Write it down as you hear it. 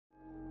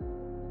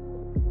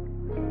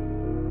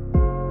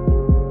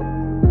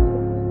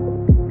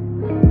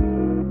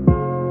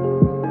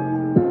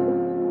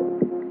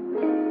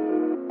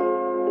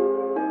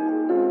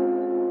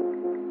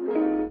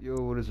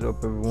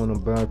up, everyone? I'm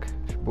back.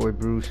 It's your boy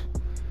Bruce.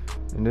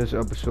 In this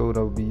episode,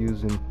 I'll be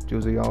using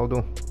Jose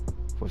Aldo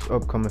for his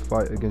upcoming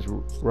fight against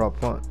Rob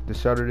Font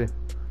this Saturday.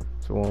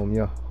 So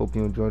yeah, hope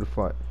you enjoy the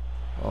fight.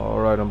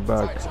 Alright, I'm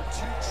back.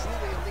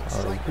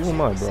 Who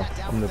am I, bro?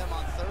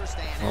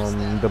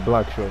 I'm the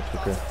black shorts.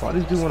 Okay. Why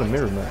does this dude want a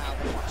mirror match?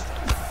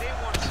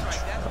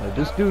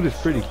 This dude is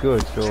pretty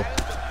good, so.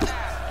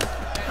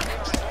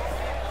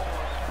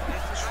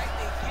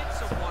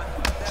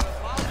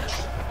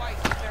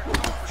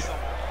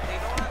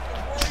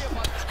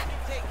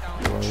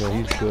 Yeah,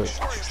 he's good.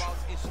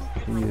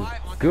 He is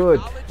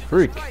good.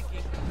 Freak.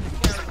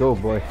 Let's go,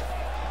 boy.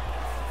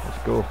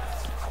 Let's go.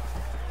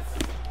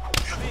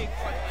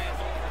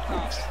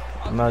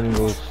 I'm not even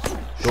going to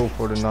go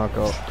for the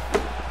knockout.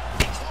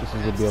 This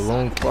is going to be a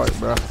long fight,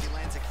 bro.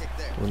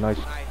 With a nice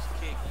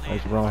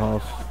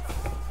roundhouse.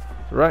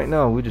 So right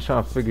now, we're just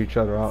trying to figure each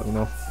other out, you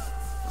know.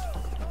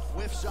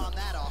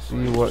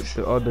 See what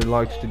the other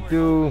likes to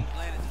do.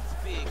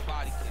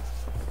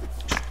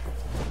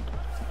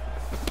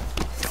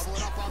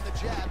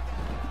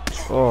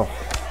 Oh,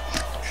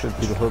 should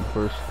be the hook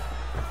first.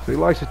 So he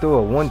likes to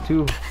throw a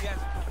 1-2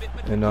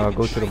 and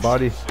go to the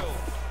body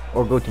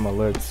or go to my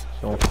legs.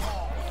 So let's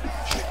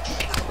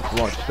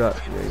watch that.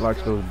 Yeah, he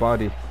likes those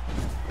body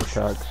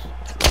attacks.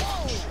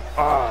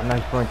 Ah,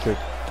 nice front kick.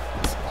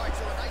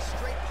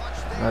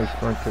 Nice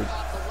front kick.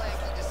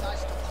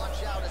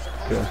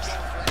 Okay,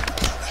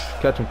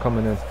 catch him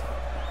coming in.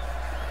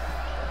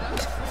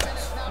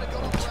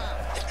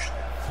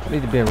 I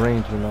need to be in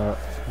range and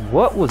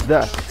what was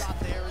that?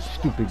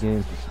 Stupid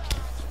game.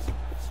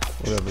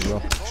 Whatever, bro.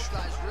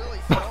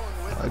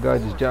 That guy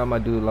just jabbed my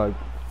dude like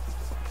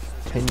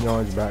 10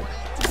 yards back.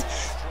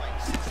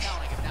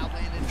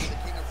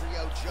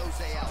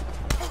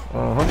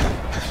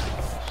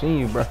 Seen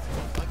you, bro.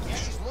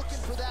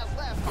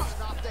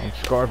 I'm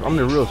Scarf. I'm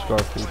the real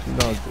Scarface.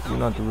 You're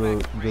not the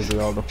real Jose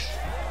Aldo.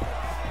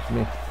 It's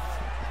me.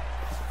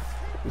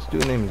 This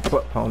dude's name is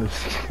Butt Pounder.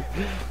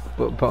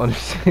 Butt Pounder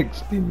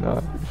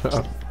 69.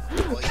 Bro.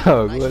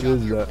 Dog, what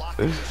is that?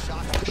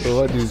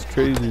 Oh, that dude's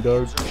crazy,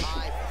 dog. I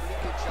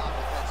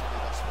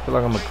feel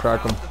like I'm gonna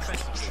crack him.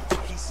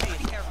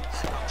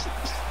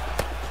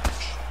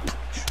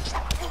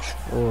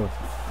 Oh,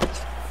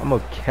 I'm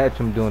gonna catch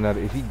him doing that.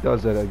 If he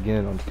does that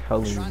again, I'm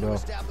telling you, bro.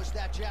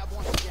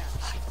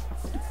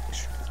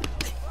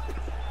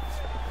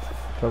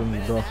 Telling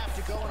you, bro.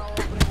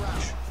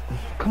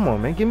 Come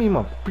on, man. Give me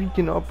my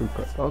freaking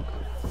uppercut, dog.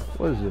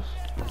 What is this?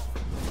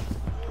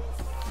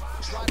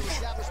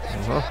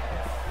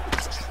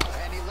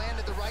 And he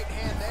landed the right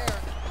hand there.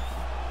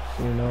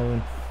 You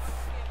know,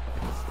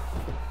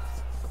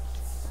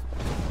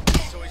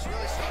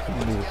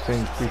 do the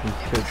same freaking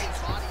kick.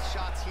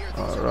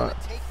 Alright.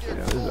 Yeah,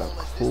 this is a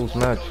fool's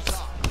match.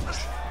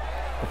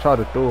 I tried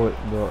to throw it,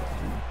 but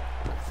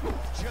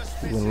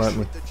he wouldn't let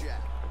me.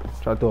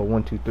 Tried to throw a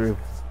 1-2-3.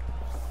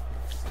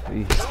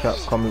 He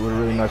caught me with a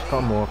really nice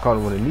combo. I caught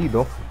him with a knee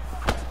though.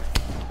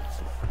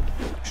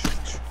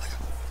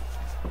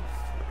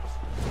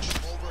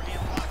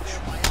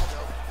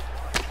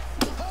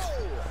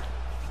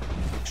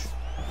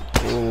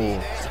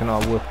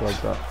 Cannot whip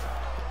like that.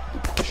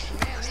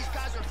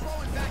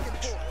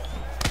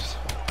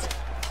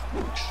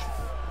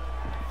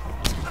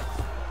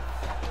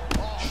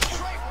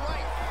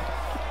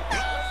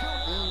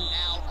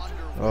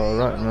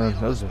 Alright, man,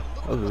 that was a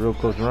real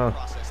close round.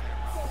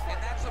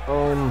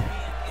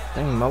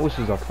 Dang, I wish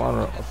it was a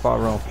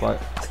 5-round fight.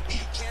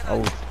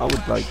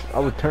 I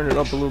would turn it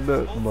up a little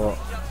bit, but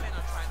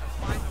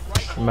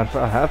matter of fact,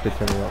 I have to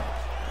turn it up.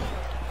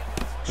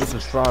 This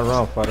is a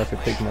 5-round fight. I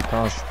could take my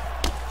time.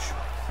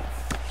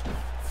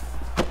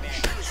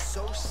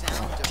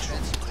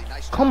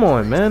 Come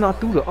on, man, I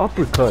threw the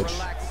uppercut.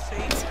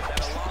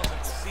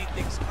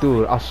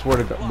 Dude, I swear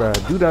to God,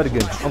 bruh, do that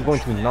again. I'm going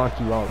to knock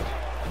you out.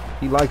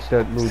 He likes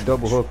that little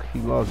double hook. He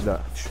loves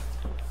that.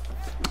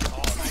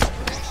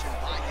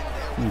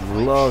 He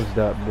loves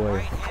that,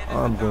 boy.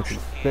 I'm going to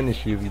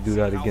finish you if you do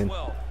that again.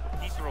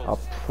 I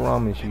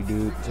promise you,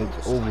 dude.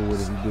 It's over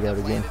with if you do that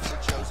again.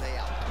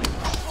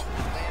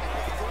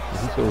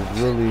 He throws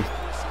really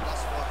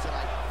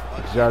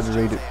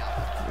exaggerated.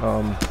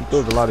 He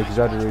throws a lot of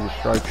exaggerated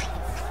strikes.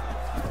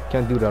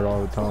 Can't do that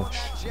all the time.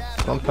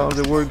 Sometimes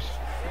it works.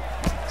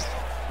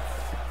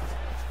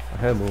 My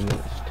head movement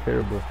is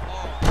terrible.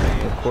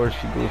 And of course,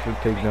 she goes for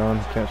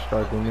takedown. Can't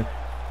strike with me.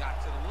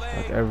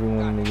 Like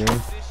everyone in the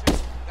game.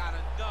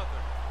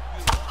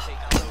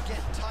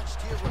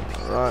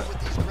 Alright.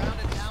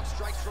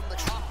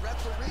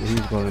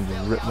 He's gonna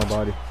just rip my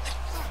body.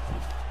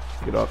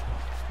 Get up.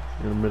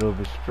 In the middle of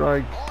his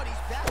strike.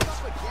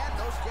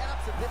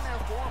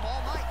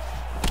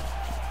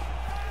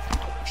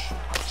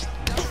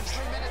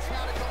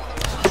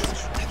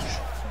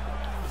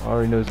 I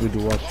already know it's good to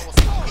watch.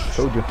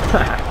 Told you.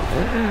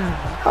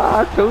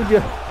 I told you.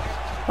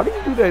 How do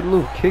you do that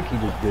little kick he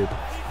just did?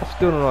 I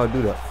still don't know how to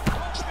do that.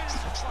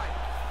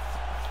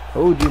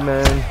 Told you,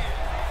 man.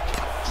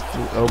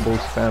 Little elbow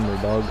spammer,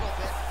 dog.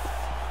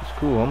 It's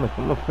cool. I'm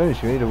gonna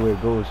finish you either way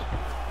it goes.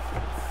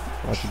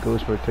 Watch he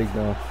goes for a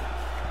takedown.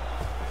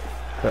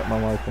 Bet my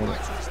life on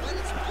it.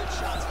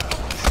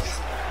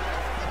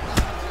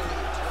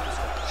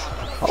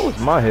 How was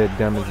my head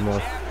damaged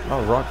more? I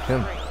rocked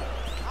him.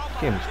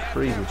 This game is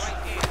crazy.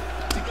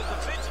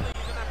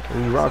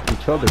 We rocked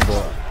each other,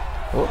 but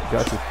oh,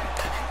 got you.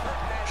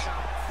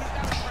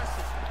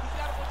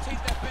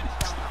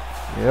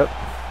 Yep,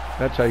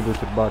 that's how you go to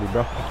the body,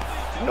 bro.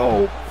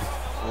 No.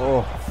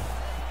 Oh.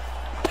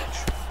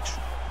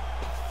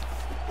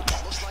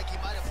 Looks like he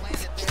might have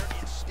landed there.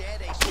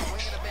 Instead, a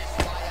swing and a miss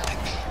by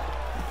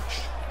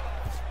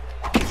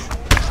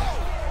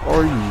Aldo.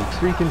 Are you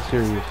freaking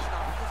serious?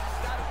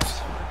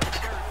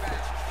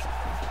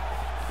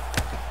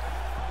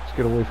 Let's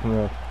get away from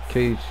the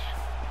cage.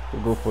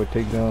 We'll go for a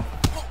takedown.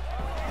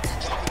 He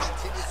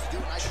continues to do a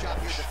nice job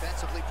here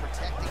defensively,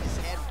 protecting his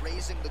head,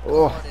 raising the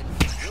Oh. guard, and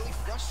really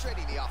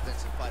frustrating the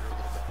offensive fighter a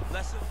little bit.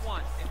 Lesson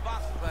 1 in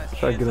boxing class.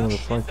 Try to get him with a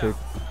front kick.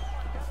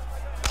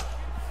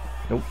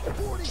 Nope.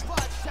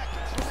 45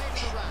 seconds remaining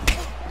in the round.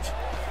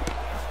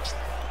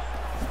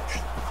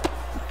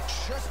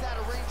 Just out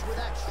of range with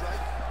that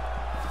strike.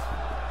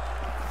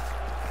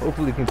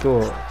 Hopefully he can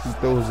throw.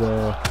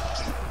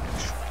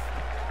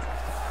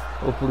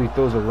 Hopefully he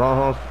throws a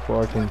roundhouse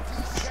before I can.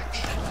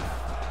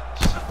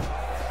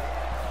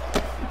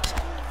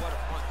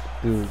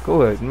 Dude,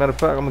 go ahead. Matter of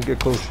fact, I'm gonna get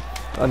close.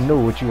 I know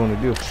what you want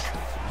to do.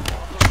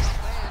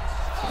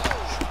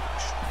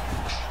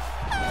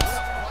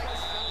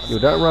 Yo,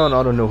 that round,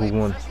 I don't know who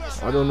won.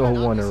 I don't know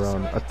who won that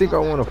round. I think I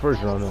won the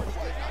first round though.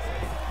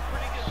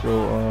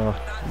 So,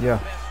 yeah.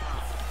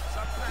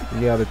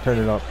 You gotta turn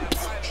it up.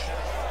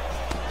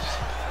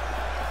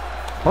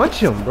 Punch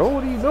him, bro.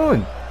 What are you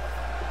doing?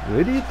 You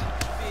idiot.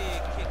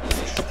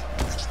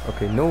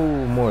 Okay, no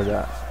more of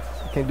that.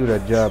 I can't do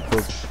that jab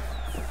hook.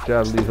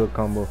 Jab lead hook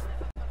combo.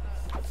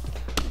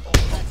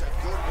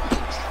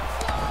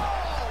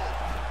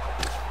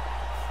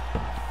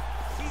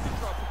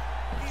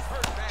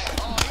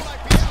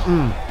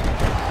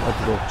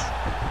 Let's go.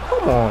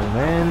 Come on,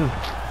 man.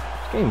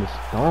 This game is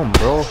dumb,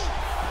 bro.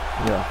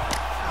 Yeah.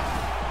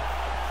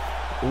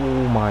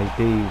 Oh my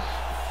days.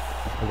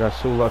 I got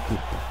so lucky.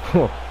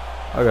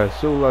 I got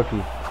so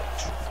lucky.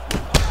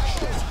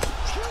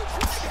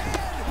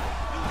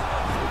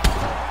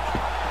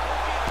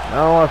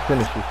 Now I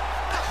finish it.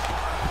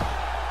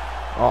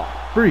 Oh,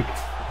 freak.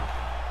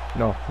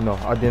 No, no,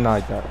 I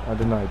denied that. I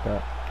denied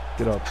that.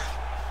 Get up.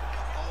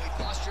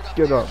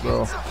 Get up,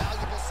 bro.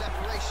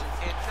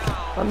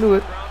 I knew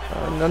it.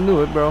 I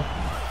knew it, bro.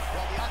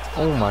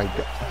 Oh my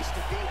god.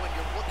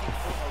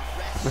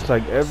 It's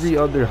like every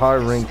other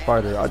high-ranked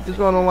fighter. I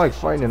don't like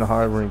fighting in a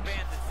high rank.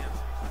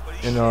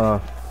 In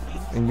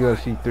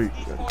UFC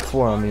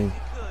 4, I mean.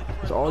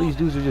 Cause all these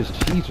dudes are just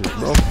cheesers,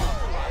 bro.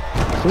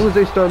 As soon as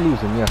they start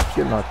losing, yeah,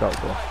 get knocked out,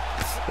 bro.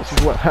 This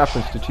is what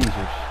happens to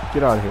cheesers.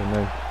 Get out of here,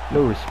 man.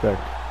 No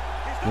respect.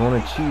 You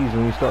wanna cheese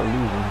when you start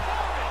losing.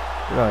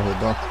 Get out of here,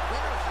 bro.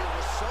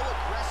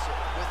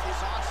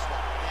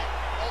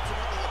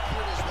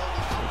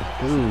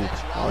 Dude,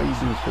 all you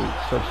do is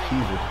such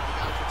cheesers.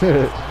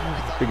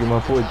 Figure my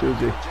boy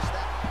Jose.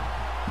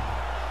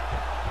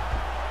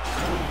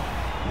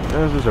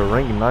 This is a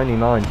rank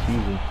 99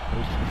 season.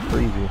 This is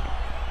crazy.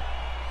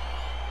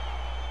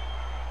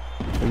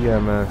 But yeah,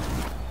 man.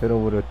 Hit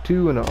over the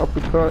 2 and an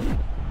uppercut.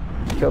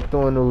 Kept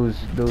throwing those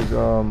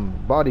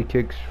body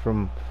kicks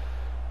from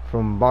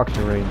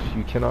boxing range.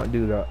 You cannot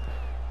do that.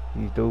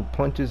 You throw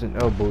punches and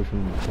elbows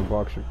from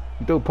boxing.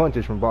 You throw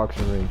punches from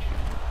boxing range.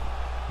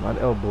 Not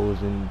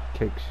elbows and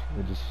kicks.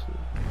 It just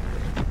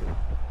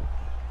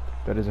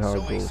that isn't how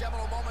it goes.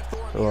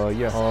 So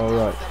yeah,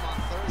 alright.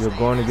 You're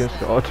going against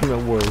the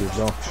Ultimate Warrior,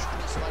 bro.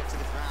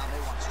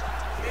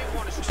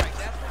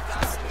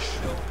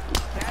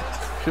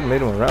 Should've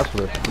made him a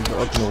wrestler. He's the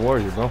Ultimate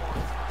Warrior, bro.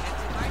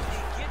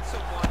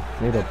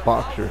 Made a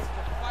boxer.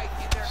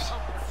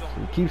 So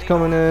he keeps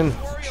coming in.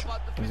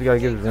 He's gotta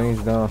get his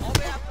range down.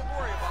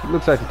 He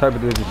looks like the type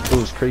of dude that just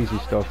throws crazy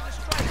stuff.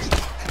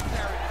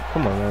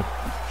 Come on, man.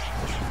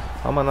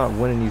 How am I not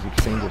winning these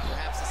exchanges?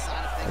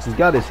 Like he's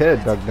got his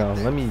head dug down.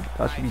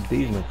 I should be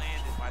dazing him.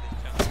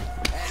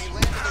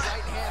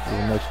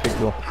 Ooh, nice kick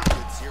though.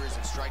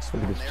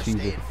 Look at this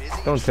cheeser.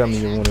 Don't tell me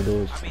you're one of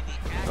those.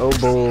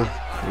 Elbow.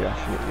 Yeah,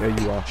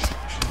 you are.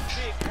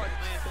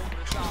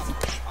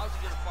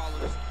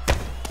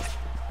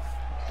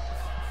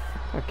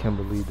 I can't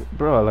believe it.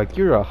 Bro, like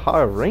you're a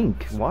high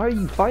rank. Why are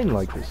you fighting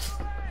like this?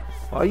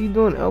 Why are you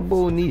doing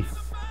elbow and knee?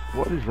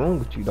 What is wrong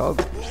with you,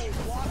 dog?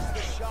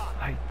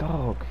 Like,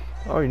 dog.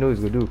 I already know what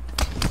he's gonna do.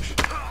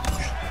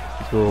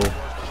 So,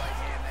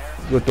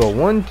 go throw a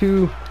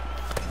 1-2.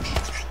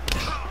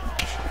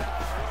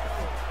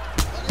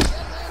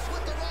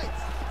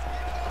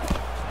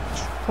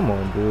 Come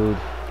on, dude.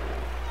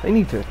 They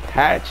need to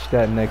attach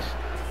that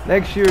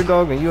next year,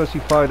 dog. In UFC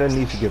 5, that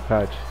needs to get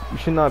patched. You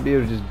should not be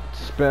able to just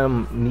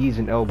spam knees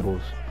and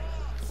elbows.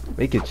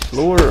 Make it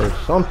slower or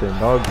something,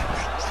 dog.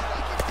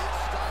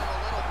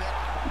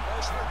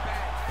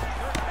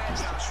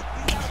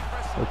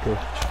 Okay,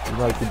 you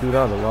like to do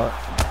that a lot.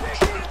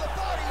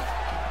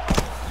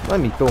 Let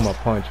me throw my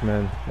punch,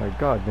 man. Like,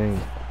 god dang.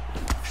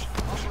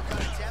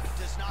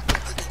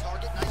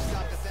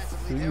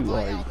 You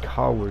are a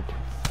coward.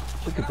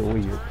 Look at the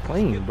way you're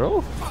playing,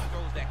 bro.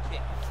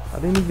 I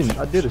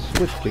did a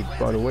switch kick,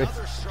 by the way.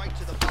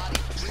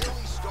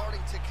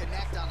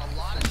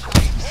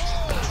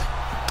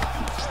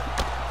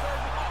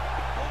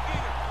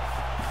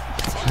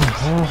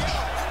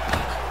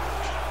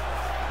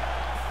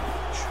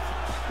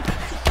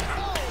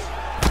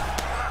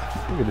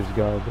 Look at this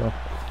guy, bro.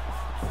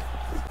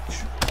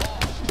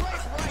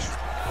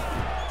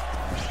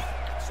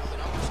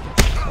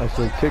 Nice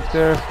little kick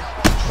there.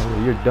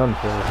 Oh, you're done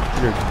for.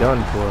 You're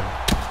done for.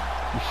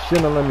 You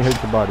shouldn't have let me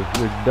hurt your body.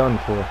 You're done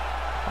for.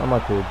 I'm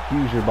about to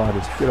abuse your body.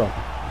 Get off.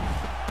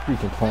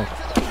 Freaking punk.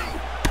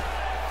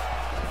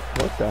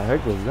 What the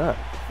heck was that?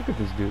 Look at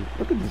this dude.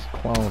 Look at this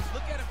clown.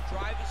 Look at him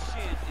drive his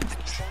shin into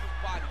his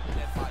opponent's body with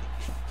that body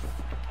kick.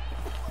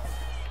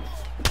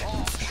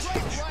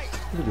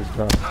 Look at this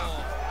guy.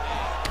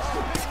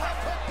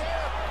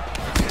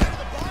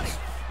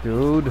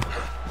 Dude.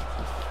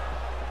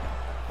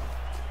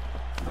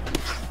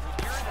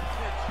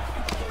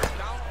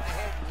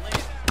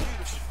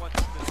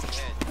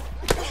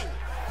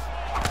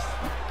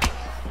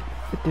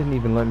 Didn't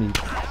even let me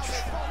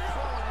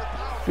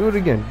do it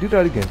again. Do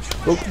that again.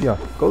 Go, yeah.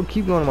 Go.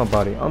 Keep going on my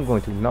body. I'm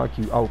going to knock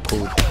you out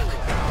cold.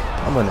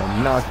 I'm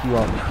gonna knock you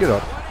out. Get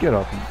up. Get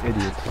up, you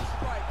idiot.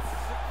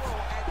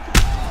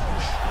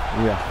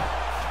 Yeah.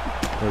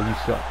 Oh, you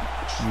suck.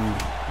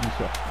 You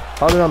suck.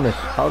 How did I miss?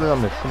 How did I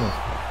miss? Come on.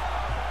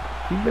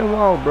 You've been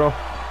wild, bro.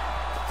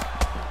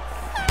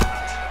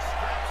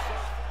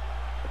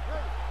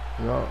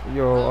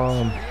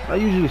 Yo, I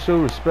usually show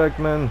respect,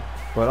 man,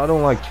 but I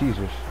don't like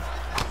cheesers.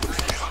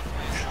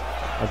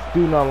 I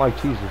do not like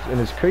cheesers, and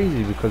it's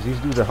crazy because these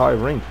dudes are high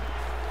ranked,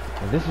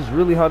 and this is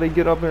really how they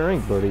get up in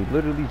rank, bro. They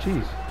literally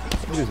cheese.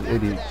 Look at this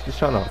idiot, just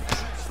trying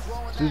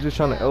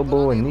to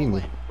elbow and knee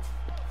me.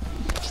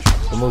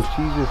 The most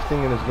cheesiest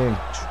thing in this game.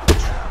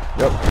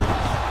 Yep.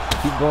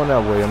 Keep going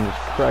that way. I'm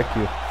just crack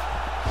you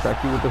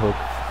with the hook.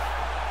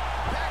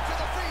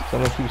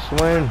 Someone keeps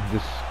swaying,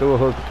 just throw a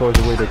hook towards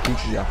the way they keep.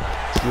 Yeah,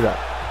 do that.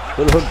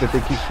 Throw the hook that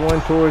they keep swaying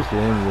towards,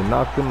 and you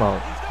knock them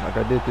out, like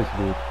I did this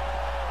dude.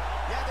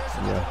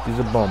 Yeah, he's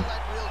a bum.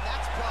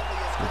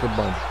 He's a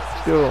bum.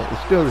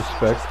 It's still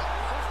respect,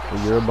 but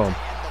you're a bum.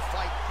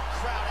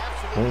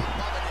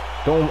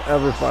 Don't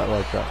ever fight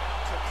like that.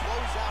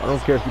 I don't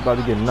care if you're about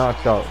to get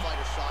knocked out.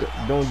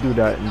 Don't do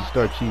that and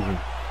start cheating.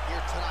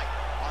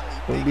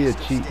 Don't be a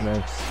cheat,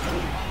 man.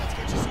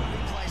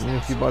 Even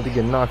if you're about to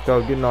get knocked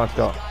out,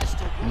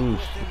 lose.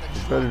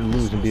 It's better to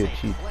lose than be a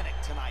cheat.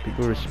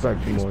 People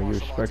respect you more. You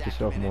respect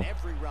yourself more.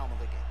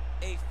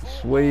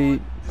 Swayed,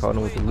 caught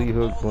him with the lead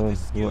hook, boom.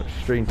 He went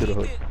straight into the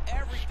hook.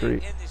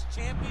 Straight.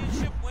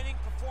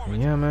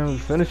 And yeah, man, we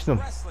finished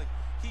him.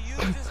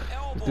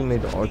 This dude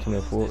made the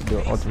ultimate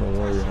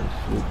warrior.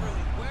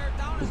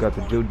 We got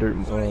the Joe Dirt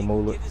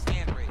mullet.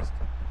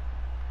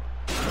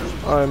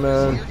 Alright,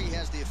 man.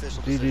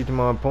 GG to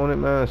my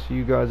opponent, man. See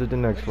you guys at the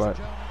next fight.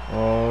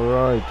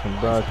 Alright,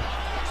 I'm back.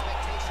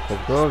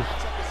 Let's go.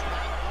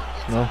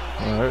 No?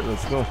 Alright,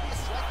 let's go.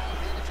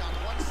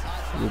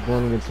 We're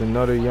going against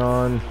another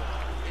Jan.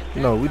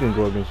 No, we didn't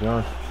go against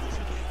Jan.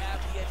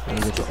 Going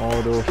against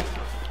Aldo.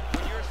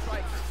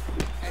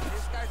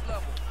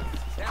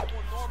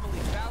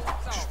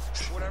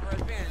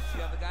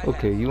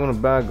 Okay, you want to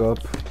back up.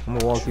 I'm going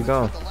to walk you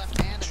down.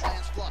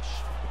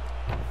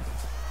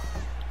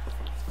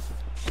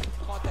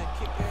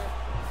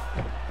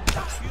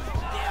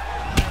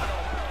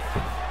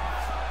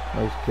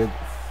 Nice kick.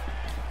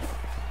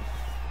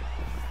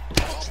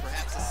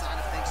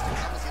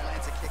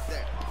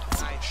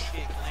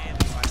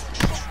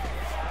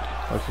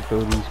 I should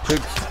throw these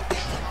kicks.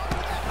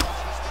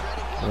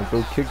 I'm gonna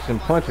throw kicks and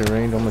punching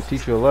range. I'm gonna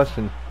teach you a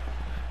lesson.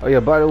 Oh yeah,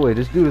 by the way,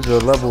 this dude is a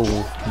level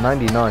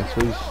 99,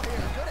 so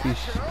he's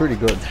pretty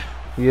good.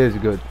 He is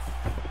good.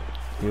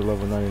 He's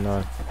level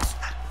 99.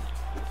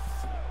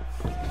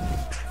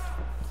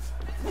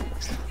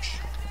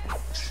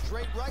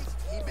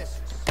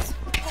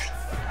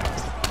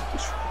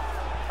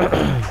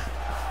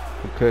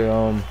 Okay,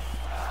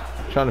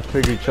 trying to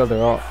figure each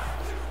other out.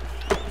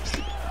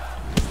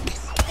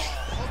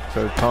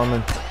 So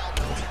common.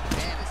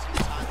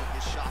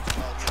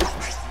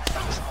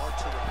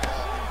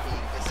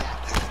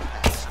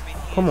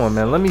 Come on,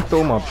 man. Let me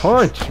throw my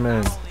punch,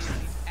 man.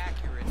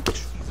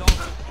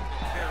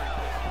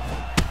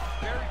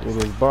 Throw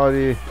his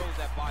body.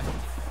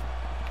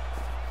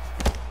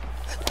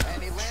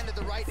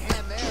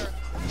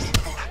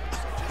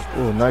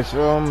 Oh, nice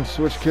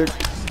switch kick.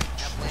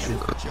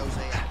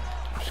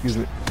 Excuse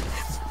me.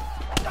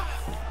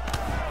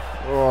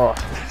 Oh.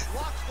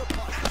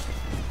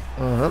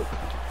 There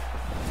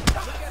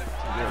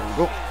we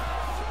go.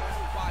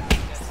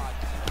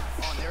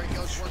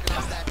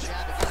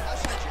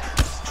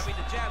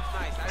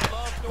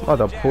 I'm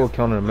about to pull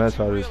counter a mess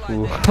out of this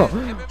fool.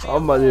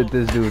 I'm about to hit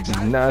this dude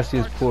the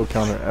nastiest pull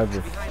counter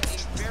ever.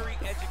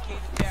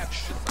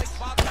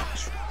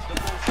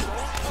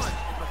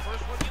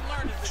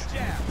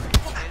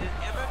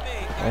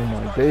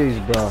 days,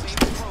 bro.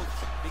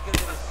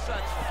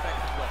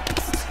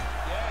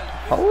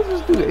 How is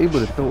this dude able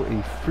to throw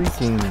a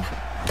freaking...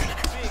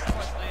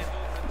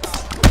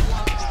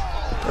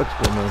 Let's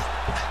go, man.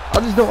 I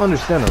just don't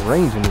understand the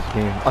range in this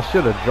game. I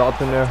should have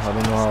dropped in there. I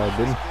don't know how I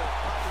didn't.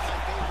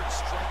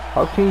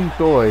 How can you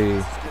throw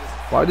a...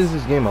 Why does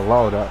this game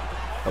allow that?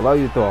 Allow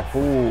you to throw a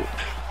whole...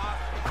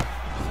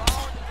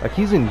 Like,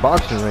 he's in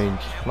boxing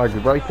range. Like,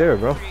 right there,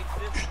 bro.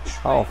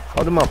 How?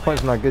 How did my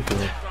punch not get to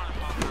him?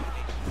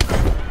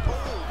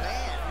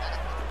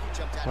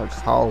 Like,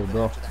 how,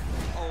 bro?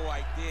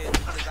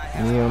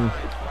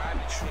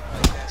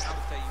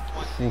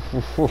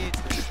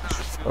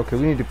 Okay,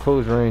 we need to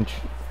close range.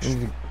 We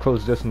need to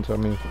close distance, I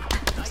mean.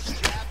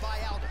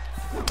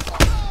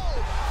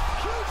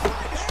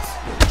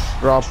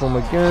 Drop him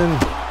again.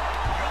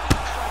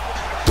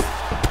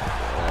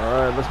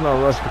 Alright, let's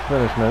not rush the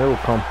finish, man. It will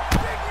come.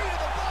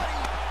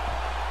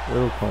 It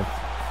will come.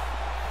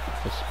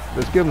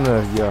 Let's give him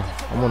the, yeah.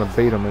 I'm gonna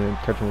bait him and then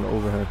catch him with the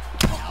overhand.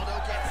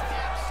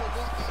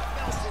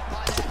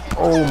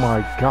 Oh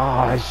my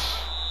gosh.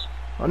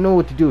 I know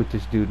what to do with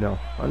this dude now.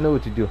 I know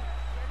what to do.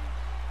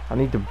 I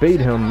need to bait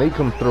him, make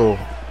him throw,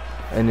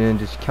 and then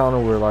just counter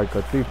with like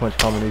a 3-punch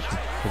combination.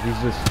 Cause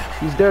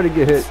he's there to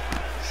get hit.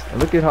 And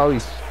look at how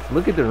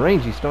look at the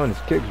range he's throwing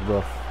his kicks,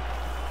 bro.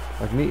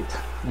 Like me,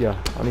 yeah,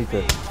 I need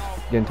to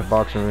get into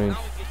boxing range.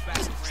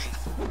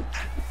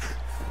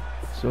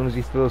 As soon as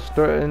he feels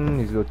threatened,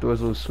 he's gonna throw his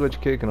little switch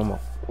kick, and I'm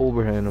gonna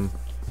overhand him.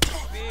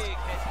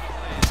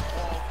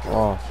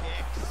 Oh,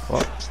 well,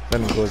 that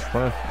didn't go as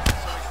planned.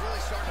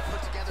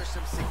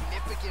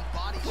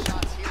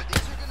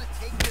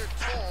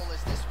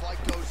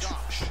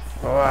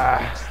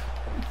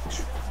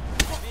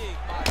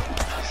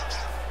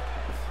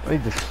 I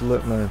need to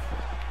slip, man.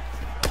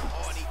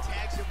 Oh, and he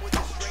tags him with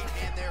a straight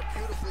hand there.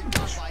 Beautifully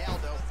done by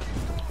Aldo.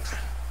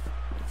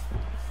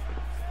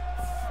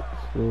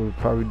 So we'll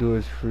probably do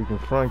his freaking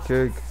front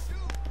kick.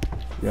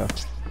 Yeah.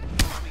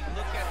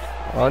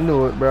 I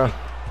knew it, bro.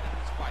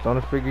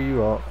 Starting to figure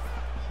you out.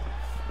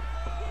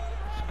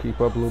 Just keep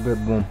up a little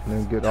bit, boom, and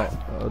then get out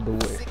the other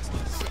way.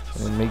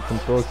 And make him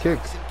throw a kick.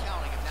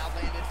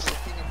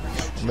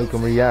 Make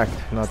him react,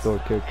 not throw a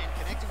kick.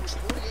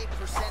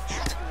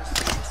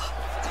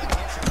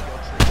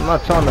 I'm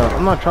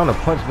not trying to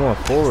punch going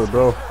forward,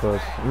 bro,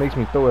 because it makes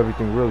me throw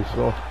everything really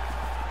slow.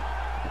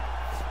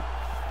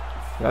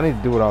 Yeah, I need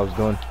to do what I was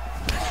doing.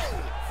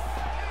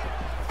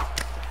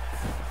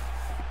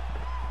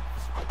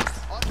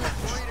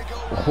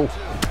 Oh.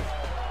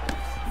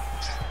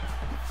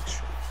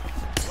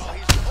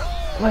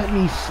 Let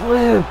me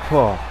slip.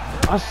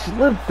 I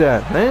slipped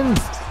that, man.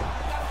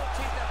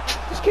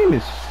 This game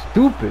is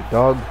stupid,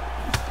 dog.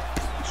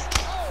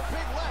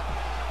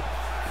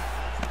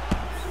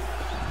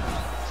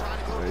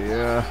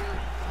 Yeah,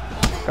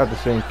 got the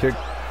same kick.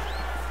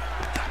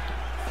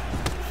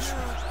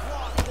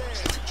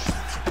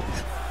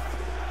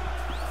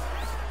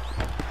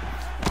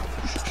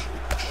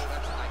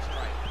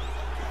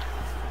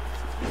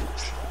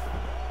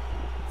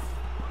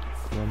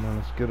 Come on, man,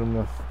 let's get him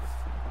there.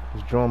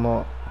 Let's draw him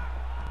out.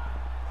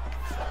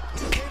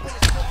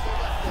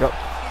 Yep.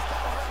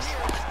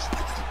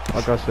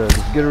 Like I said,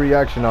 just get a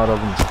reaction out of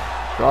him.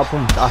 Drop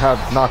him. I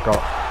have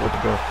knockout. What to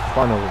go?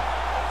 Finally.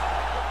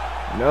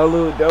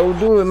 That'll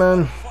do it,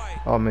 man.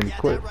 Oh man, he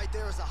quit.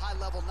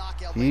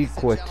 He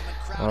quit.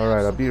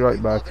 Alright, I'll be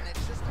right back.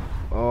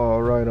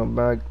 Alright, I'm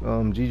back.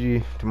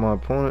 GG to my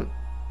opponent.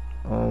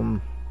 Oh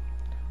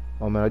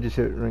man, I just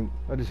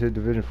hit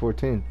Division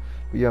 14.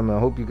 But yeah, man, I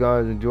hope you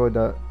guys enjoyed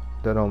that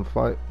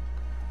fight.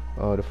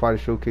 The fighter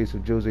showcase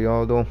of Jose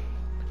Aldo.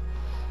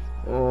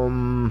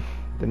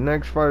 The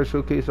next fighter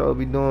showcase I'll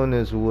be doing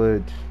is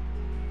with,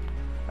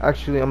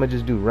 actually I'm gonna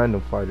just do random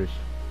fighters.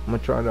 I'm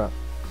gonna try that.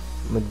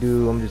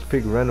 I'm just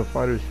pick random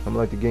fighters. I'm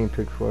like the game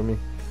pick for me.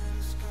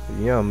 But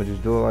yeah, I'm gonna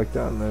just do it like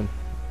that, man.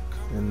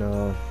 And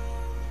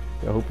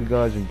yeah, I hope you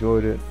guys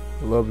enjoyed it.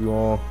 I love you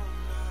all.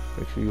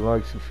 Make sure you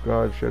like,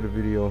 subscribe, share the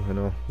video,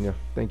 and yeah,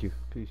 thank you.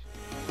 Peace.